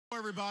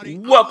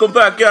Welcome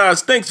back,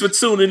 guys. Thanks for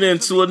tuning in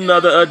to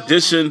another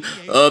edition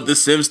of the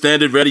Sim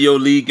Standard Radio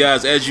League,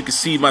 guys. As you can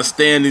see my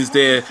standings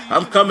there,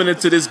 I'm coming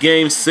into this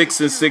game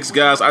 6-6,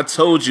 guys. I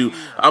told you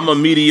I'm a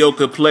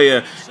mediocre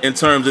player in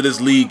terms of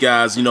this league,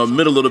 guys. You know,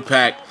 middle of the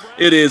pack.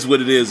 It is what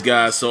it is,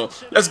 guys. So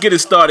let's get it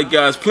started,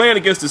 guys. Playing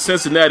against the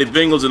Cincinnati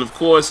Bengals, and of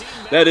course,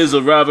 that is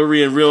a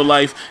rivalry in real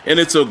life, and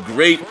it's a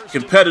great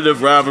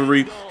competitive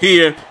rivalry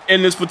here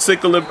in this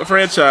particular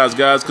franchise,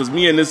 guys, because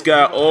me and this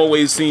guy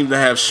always seem to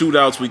have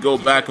shootouts. We go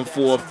back and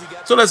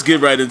forth. So let's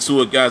get right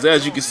into it, guys.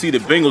 As you can see, the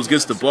Bengals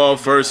gets the ball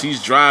first.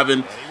 He's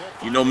driving,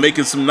 you know,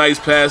 making some nice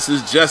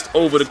passes just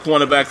over the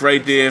cornerback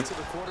right there.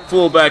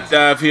 Fullback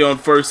dive here on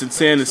 1st and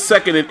 10. And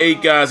 2nd and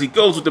 8, guys. He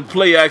goes with the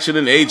play action,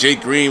 and A.J.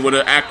 Green with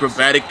an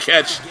acrobatic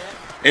catch.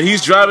 And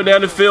he's driving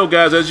down the field,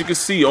 guys, as you can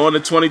see, on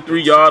the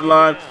 23-yard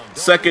line.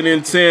 2nd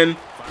and 10,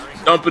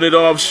 dumping it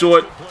off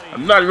short.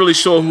 I'm not really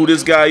sure who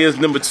this guy is,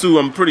 number 2.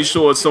 I'm pretty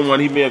sure it's someone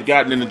he may have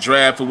gotten in the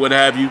draft or what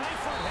have you.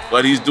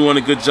 But he's doing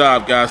a good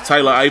job, guys.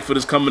 Tyler Eifert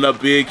is coming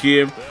up big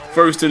here.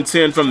 1st and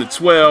 10 from the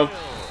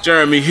 12.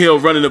 Jeremy Hill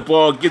running the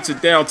ball, gets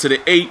it down to the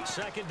 8.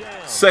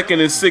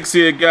 2nd and 6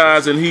 here,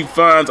 guys, and he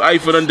finds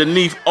Eifert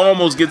underneath,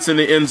 almost gets in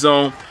the end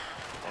zone.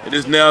 It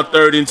is now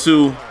 3rd and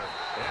 2.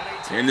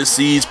 And the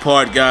C's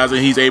part, guys, and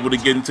he's able to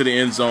get into the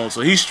end zone. So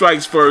he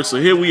strikes first.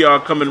 So here we are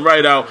coming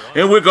right out,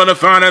 and we're going to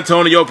find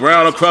Antonio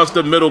Brown across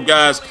the middle,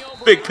 guys.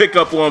 Big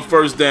pickup on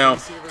 1st down.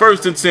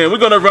 1st and 10. We're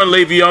going to run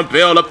Le'Veon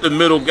Bell up the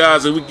middle,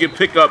 guys, and we can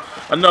pick up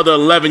another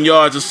 11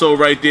 yards or so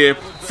right there.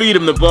 Feed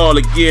him the ball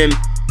again,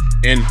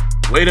 and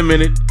wait a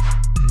minute.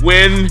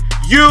 When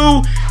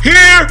you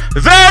hear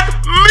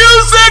that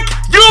music,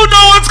 you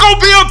know it's going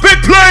to be a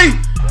big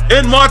play.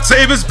 And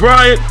Martavis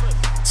Bryant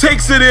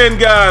takes it in,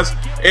 guys.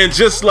 And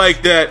just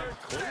like that,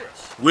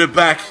 we're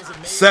back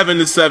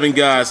 7-7,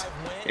 guys.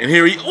 And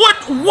here he...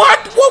 What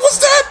was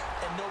that?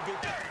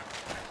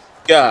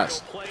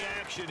 Guys,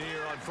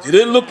 did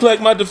it look like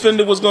my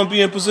defender was going to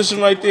be in position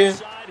right there?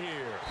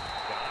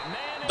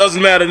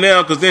 Doesn't matter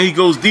now, because then he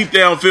goes deep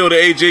downfield to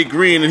A.J.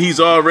 Green, and he's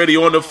already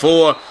on the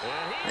 4.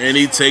 And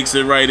he takes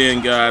it right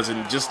in, guys,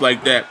 and just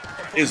like that,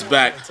 it's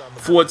back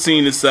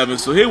 14-7.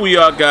 So here we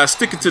are, guys,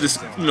 sticking to this,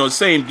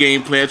 same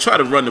game plan. Try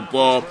to run the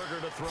ball.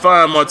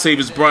 Find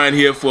Martavis Bryant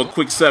here for a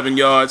quick 7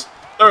 yards.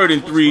 3rd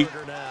and 3.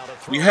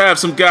 We have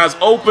some guys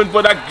open,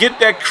 but I get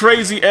that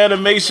crazy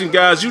animation,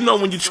 guys. You know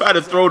when you try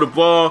to throw the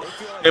ball,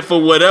 and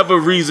for whatever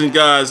reason,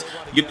 guys,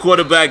 your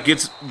quarterback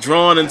gets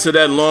drawn into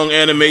that long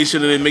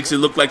animation, and it makes it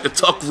look like the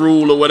tuck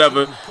rule or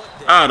whatever.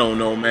 I don't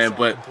know, man,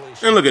 but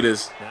and look at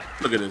this.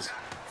 Look at this.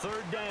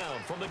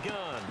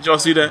 Did y'all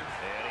see that?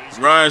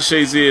 Ryan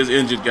Shazier is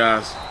injured,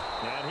 guys.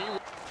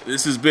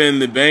 This has been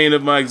the bane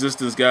of my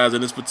existence, guys,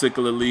 in this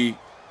particular league.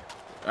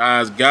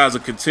 Guys are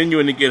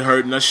continuing to get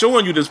hurt. Now,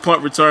 showing you this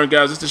punt return,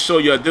 guys, just to show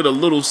you I did a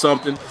little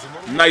something.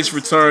 Nice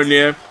return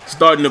there.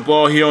 Starting the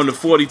ball here on the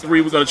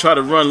 43. We're going to try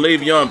to run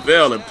Le'Veon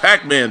Bell, and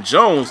Pac-Man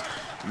Jones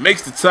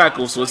makes the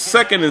tackle. So it's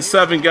 2nd and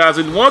 7, guys.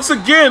 And once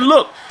again,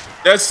 look,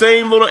 that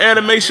same little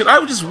animation.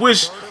 I just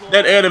wish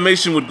that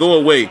animation would go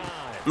away.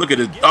 Look at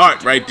the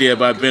dart right there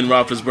by Ben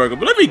Roethlisberger.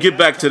 But let me get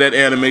back to that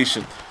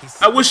animation.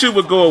 I wish it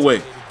would go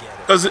away,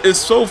 because it's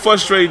so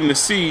frustrating to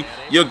see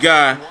your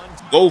guy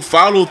go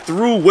follow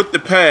through with the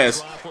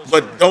pass,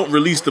 but don't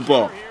release the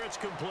ball.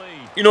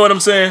 You know what I'm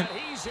saying?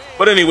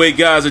 But anyway,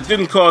 guys, it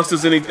didn't cost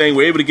us anything.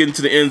 We're able to get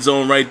into the end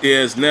zone right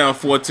there. It's now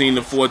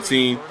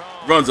 14-14.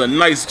 Runs a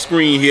nice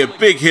screen here.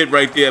 Big hit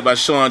right there by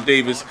Sean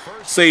Davis.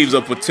 Saves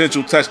a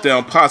potential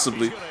touchdown,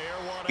 possibly.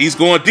 He's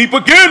going deep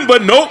again,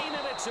 but nope.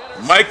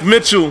 Mike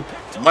Mitchell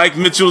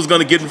is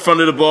going to get in front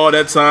of the ball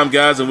that time,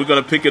 guys, and we're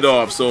going to pick it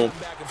off. So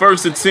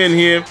 1st and 10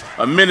 here,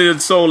 a minute or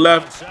so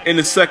left in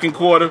the 2nd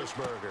quarter.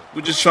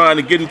 We're just trying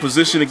to get in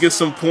position to get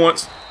some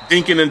points,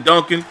 dinking and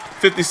dunking.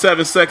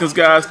 57 seconds,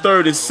 guys,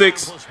 3rd and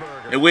 6.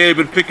 And we're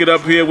able to pick it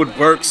up here with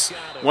Burks,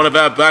 one of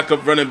our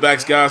backup running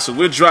backs, guys. So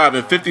we're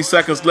driving, 50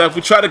 seconds left.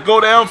 We try to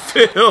go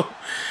downfield,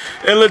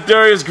 and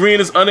Ladarius Green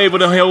is unable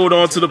to hold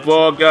on to the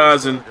ball,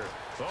 guys, and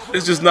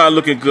it's just not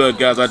looking good,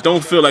 guys. I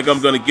don't feel like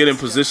I'm going to get in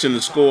position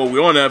to score.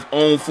 We're on our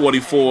own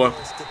 44.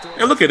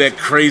 And look at that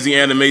crazy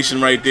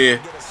animation right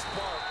there.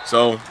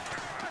 So,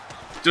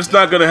 just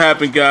not going to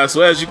happen, guys.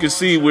 So, as you can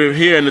see, we're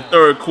here in the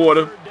 3rd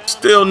quarter.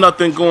 Still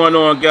nothing going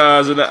on,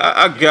 guys. And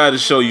I got to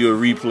show you a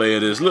replay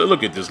of this.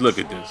 Look at this. Look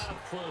at this.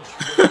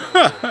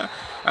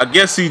 I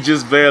guess he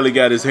just barely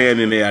got his hand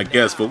in there, I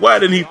guess. But why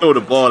didn't he throw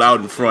the ball out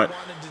in front?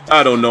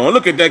 I don't know. And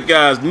look at that,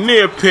 guys.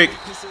 Near pick.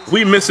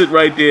 We miss it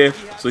right there.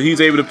 So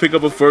he's able to pick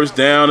up a 1st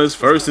down. It's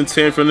 1st and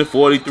 10 from the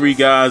 43,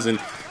 guys. And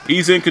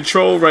he's in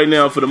control right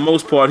now for the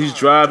most part. He's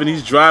driving.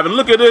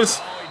 Look at this.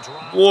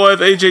 Boy,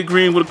 if A.J.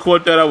 Green would have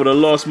caught that, I would have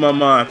lost my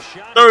mind.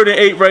 3rd and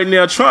 8 right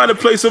now, trying to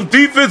play some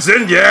defense.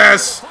 And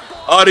yes,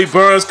 Artie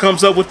Burns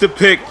comes up with the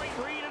pick.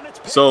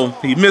 So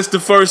he missed the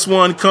first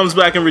one, comes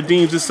back and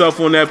redeems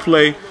himself on that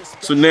play.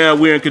 So now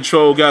we're in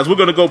control, guys. We're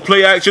going to go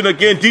play action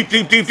again. Deep.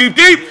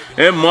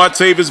 And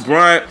Martavis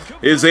Bryant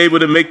is able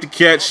to make the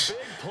catch.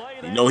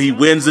 You know, he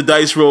wins the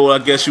dice roll, I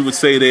guess you would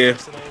say there.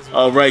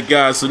 All right,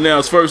 guys, so now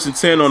it's 1st and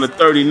 10 on the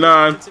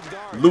 39.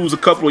 Lose a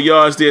couple of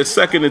yards there.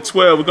 2nd and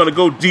 12. We're going to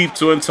go deep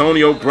to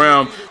Antonio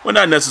Brown. Well,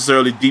 not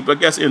necessarily deep, I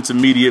guess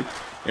intermediate.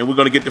 And we're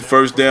going to get the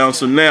 1st down.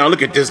 So now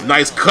look at this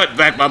nice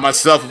cutback by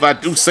myself, if I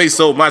do say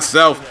so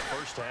myself.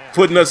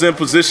 Putting us in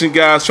position,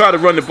 guys. Try to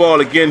run the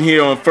ball again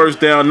here on 1st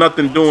down.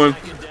 Nothing doing.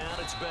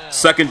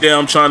 2nd down,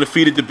 I'm trying to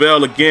feed it to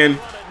Bell again.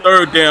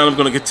 3rd down, I'm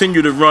going to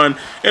continue to run.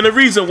 And the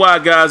reason why,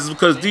 guys, is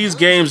because these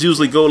games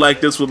usually go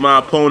like this with my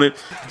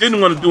opponent. Didn't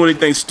want to do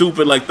anything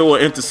stupid like throw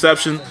an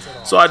interception.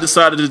 So I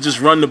decided to just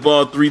run the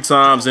ball 3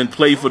 times and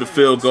play for the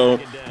field goal.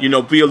 You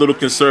know, be a little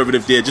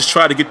conservative there. Just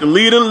try to get the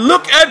lead. And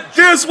look at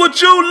this. Would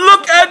you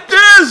look at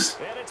this?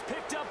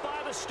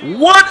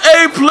 What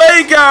a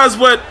play, guys.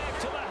 But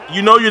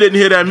you know you didn't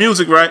hear that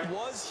music, right?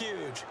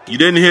 You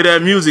didn't hear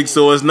that music,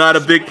 so it's not a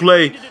big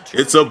play.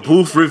 It's a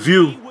booth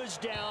review.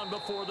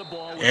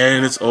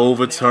 And it's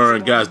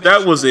overturned, guys.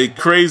 That was a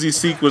crazy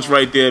sequence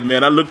right there,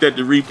 man. I looked at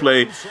the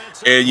replay,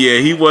 and yeah,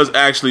 he was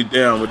actually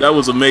down. But that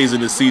was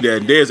amazing to see that.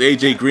 And there's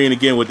A.J. Green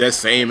again with that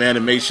same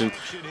animation.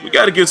 We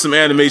got to get some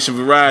animation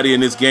variety in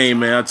this game,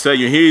 man. I tell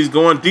you, here he's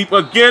going deep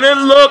again.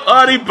 And look,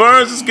 Artie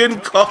Burns is getting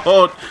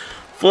called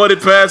for the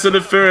pass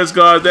interference,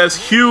 guys. That's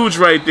huge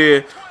right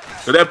there.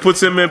 So that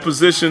puts him in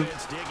position.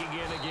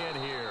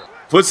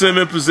 Puts him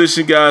in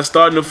position, guys,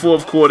 starting the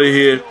 4th quarter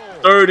here.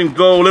 3rd and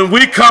goal, and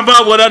we come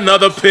up with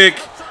another pick.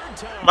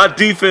 My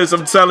defense,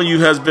 I'm telling you,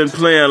 has been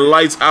playing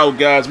lights out,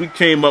 guys. We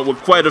came up with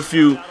quite a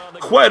few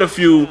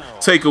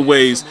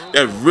takeaways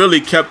that really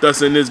kept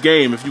us in this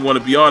game, if you want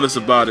to be honest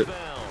about it.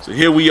 So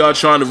here we are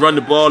trying to run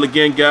the ball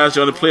again, guys.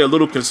 Trying to play a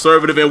little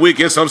conservative, and we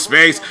get some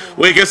space.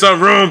 We get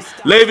some room.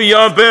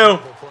 Le'Veon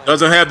Bell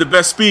doesn't have the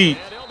best speed,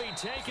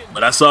 but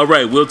that's all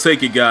right. We'll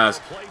take it,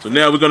 guys. So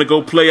now we're going to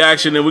go play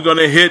action, and we're going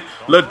to hit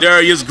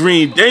Ladarius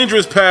Green.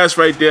 Dangerous pass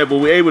right there, but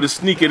we're able to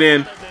sneak it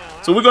in.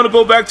 So we're going to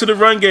go back to the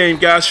run game,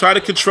 guys. Try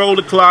to control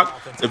the clock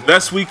the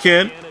best we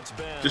can.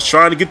 Just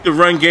trying to get the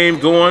run game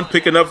going,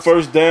 picking up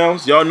 1st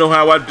downs. Y'all know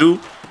how I do.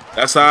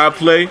 That's how I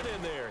play.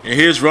 And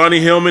here's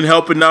Ronnie Hillman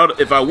helping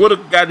out. If I would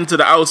have gotten to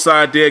the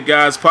outside there,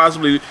 guys,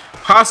 possibly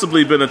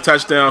been a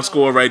touchdown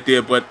score right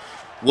there, but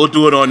we'll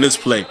do it on this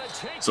play.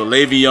 So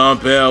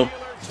Le'Veon Bell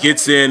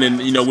gets in,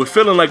 and, you know, we're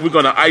feeling like we're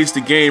going to ice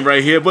the game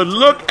right here. But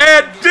look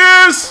at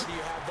this.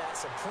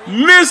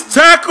 Missed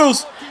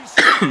tackles.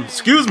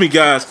 Excuse me,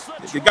 guys.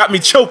 It got me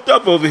choked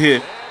up over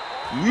here.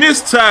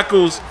 Missed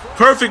tackles.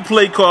 Perfect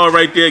play call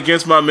right there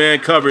against my man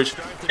coverage.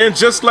 And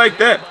just like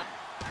that,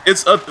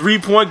 it's a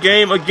 3-point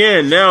game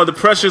again. Now the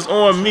pressure's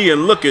on me,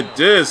 and look at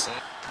this.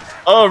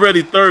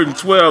 Already 3rd and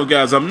 12,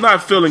 guys. I'm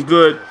not feeling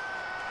good.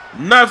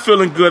 Not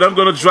feeling good. I'm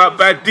going to drop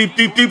back deep.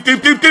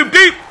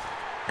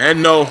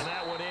 And no.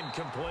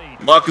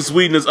 Marcus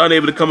Wheaton is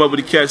unable to come up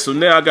with a catch, so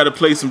now I got to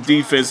play some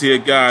defense here,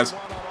 guys.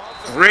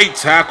 Great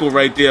tackle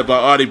right there by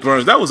Artie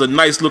Burns. That was a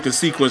nice-looking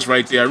sequence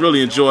right there. I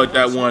really enjoyed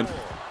that one.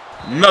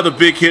 Another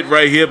big hit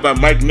right here by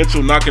Mike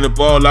Mitchell knocking the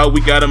ball out. We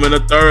got him in a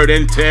 3rd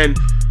and 10.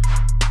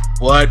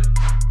 But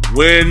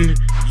when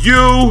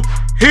you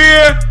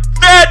hear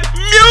that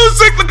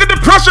music, look at the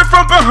pressure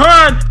from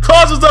behind.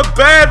 Causes a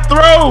bad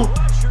throw.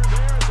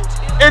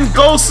 And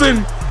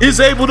Golson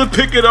is able to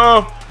pick it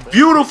off.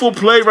 Beautiful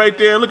play right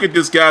there. Look at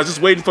this, guys. Just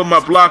waiting for my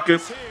blocker,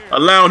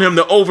 allowing him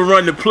to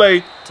overrun the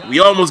play. We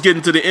almost get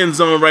into the end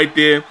zone right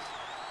there.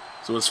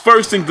 So it's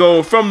 1st and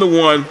goal from the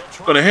 1.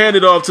 Going to hand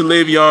it off to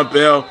Le'Veon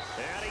Bell.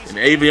 And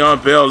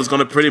Le'Veon Bell is going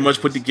to pretty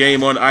much put the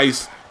game on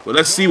ice. But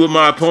let's see what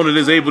my opponent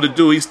is able to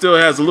do. He still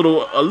has a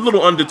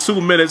little under 2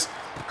 minutes.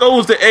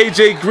 Goes to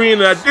A.J.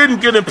 Green, and I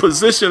didn't get in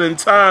position in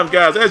time,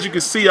 guys. As you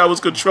can see, I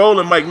was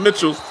controlling Mike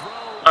Mitchell.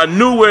 I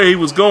knew where he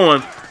was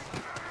going,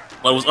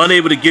 but I was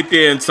unable to get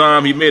there in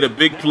time. He made a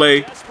big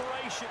play.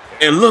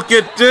 And look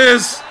at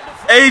this.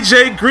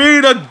 A.J.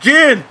 Green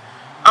again.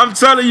 I'm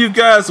telling you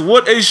guys,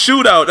 what a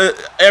shootout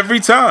every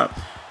time.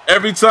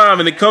 Every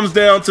time. And it comes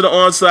down to the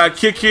onside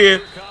kick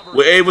here.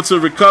 We're able to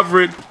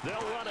recover it.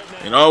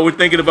 And all we're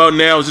thinking about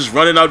now is just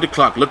running out the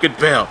clock. Look at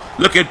Bell.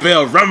 Look at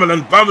Bell.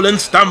 Rumbling, bumbling,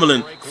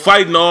 stumbling.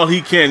 Fighting all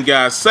he can,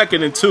 guys.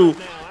 2nd and 2.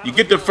 You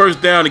get the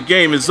 1st down. The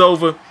game is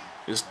over.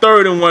 It's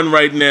 3rd and 1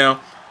 right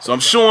now. So I'm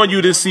showing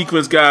you this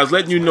sequence, guys.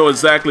 Letting you know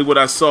exactly what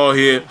I saw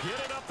here.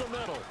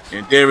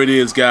 And there it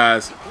is,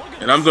 guys.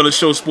 And I'm going to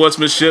show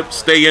sportsmanship.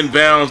 Stay in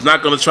bounds.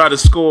 Not going to try to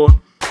score.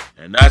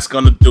 And that's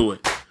going to do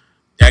it.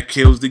 That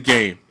kills the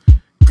game.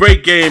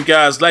 Great game,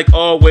 guys. Like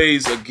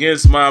always,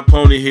 against my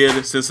opponent here,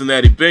 the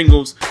Cincinnati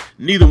Bengals.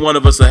 Neither one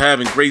of us are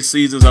having great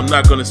seasons. I'm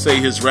not going to say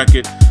his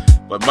record.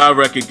 But my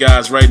record,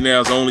 guys, right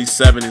now is only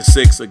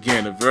 7-6.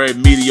 Again, a very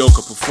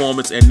mediocre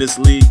performance in this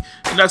league.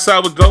 And that's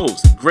how it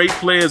goes. Great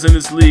players in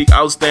this league.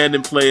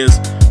 Outstanding players.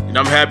 And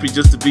I'm happy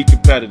just to be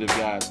competitive,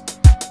 guys.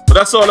 But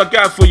that's all I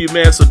got for you,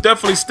 man. So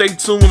definitely stay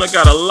tuned. I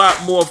got a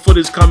lot more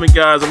footage coming,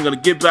 guys. I'm going to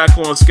get back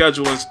on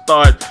schedule and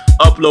start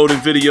uploading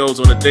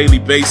videos on a daily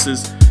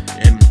basis.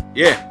 And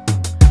yeah,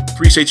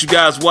 appreciate you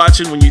guys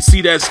watching. When you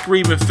see that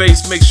screaming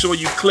face, make sure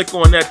you click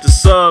on that to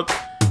sub.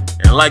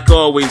 And like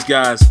always,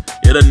 guys,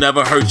 it'll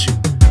never hurt you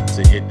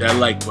to hit that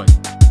like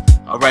button.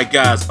 All right,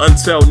 guys,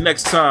 until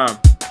next time,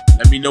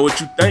 let me know what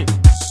you think.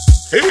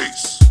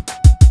 Peace.